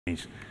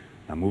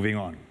Now, moving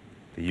on,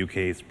 the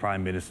UK's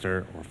Prime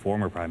Minister, or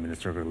former Prime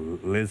Minister,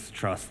 Liz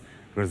Truss,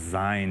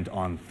 resigned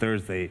on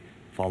Thursday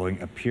following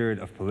a period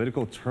of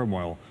political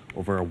turmoil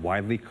over a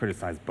widely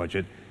criticized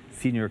budget,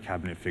 senior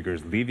cabinet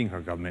figures leaving her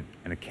government,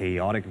 and a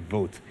chaotic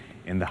vote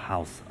in the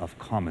House of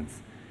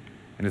Commons.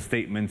 In a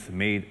statement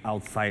made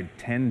outside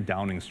 10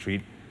 Downing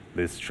Street,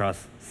 Liz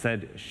Truss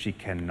said she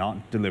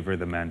cannot deliver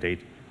the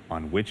mandate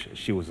on which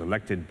she was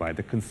elected by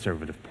the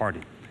Conservative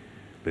Party.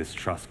 Liz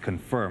Truss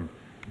confirmed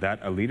that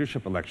a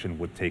leadership election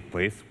would take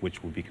place,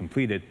 which would be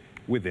completed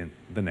within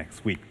the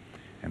next week,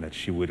 and that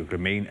she would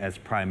remain as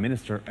Prime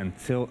Minister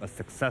until a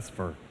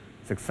successor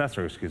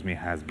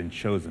has been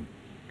chosen.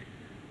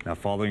 Now,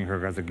 following her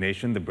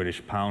resignation, the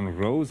British pound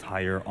rose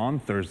higher on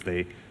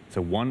Thursday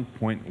to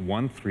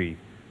 1.13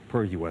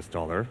 per US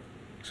dollar,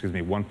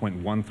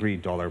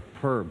 $1.13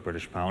 per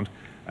British pound,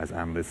 as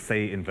analysts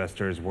say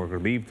investors were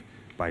relieved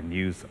by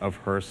news of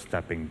her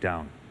stepping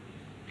down.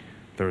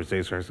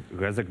 Thursday's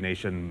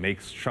resignation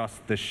makes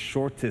Truss the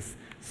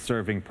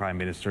shortest-serving Prime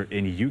Minister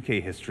in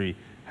UK history,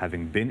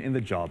 having been in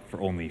the job for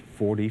only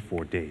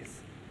 44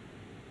 days.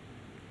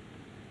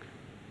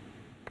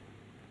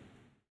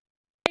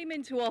 Came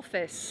into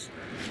office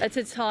at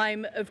a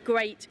time of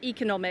great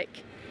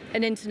economic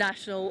and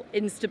international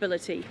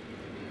instability.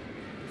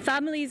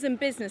 Families and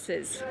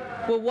businesses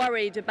were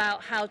worried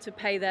about how to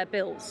pay their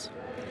bills.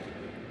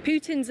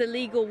 Putin's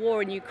illegal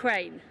war in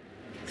Ukraine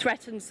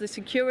threatens the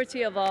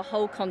security of our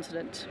whole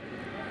continent,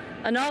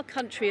 and our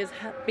country has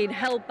been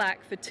held back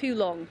for too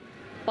long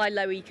by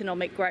low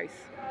economic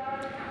growth.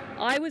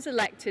 I was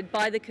elected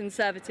by the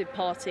Conservative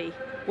Party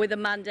with a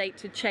mandate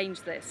to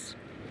change this.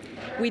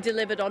 We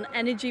delivered on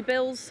energy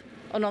bills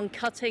and on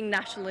cutting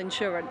national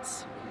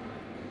insurance.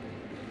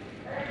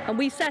 And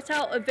we set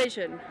out a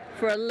vision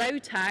for a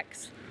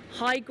low-tax,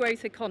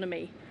 high-growth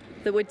economy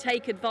that would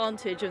take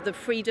advantage of the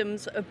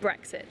freedoms of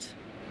Brexit.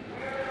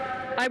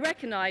 I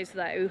recognise,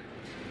 though,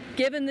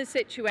 given the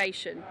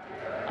situation,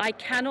 I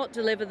cannot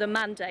deliver the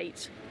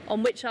mandate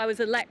on which I was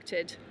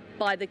elected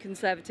by the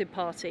Conservative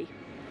Party.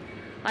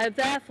 I have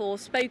therefore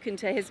spoken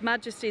to His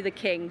Majesty the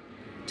King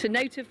to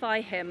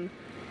notify him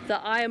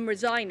that I am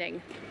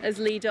resigning as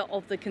leader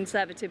of the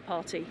Conservative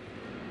Party.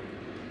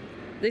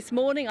 This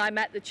morning I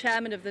met the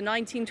chairman of the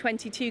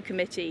 1922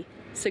 committee,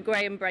 Sir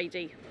Graham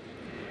Brady.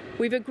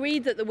 We've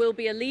agreed that there will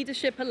be a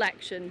leadership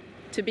election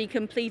to be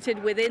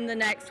completed within the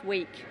next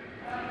week.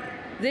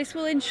 This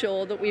will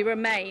ensure that we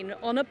remain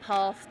on a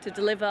path to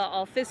deliver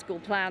our fiscal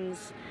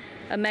plans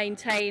and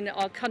maintain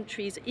our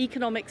country's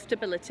economic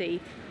stability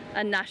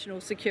and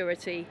national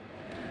security.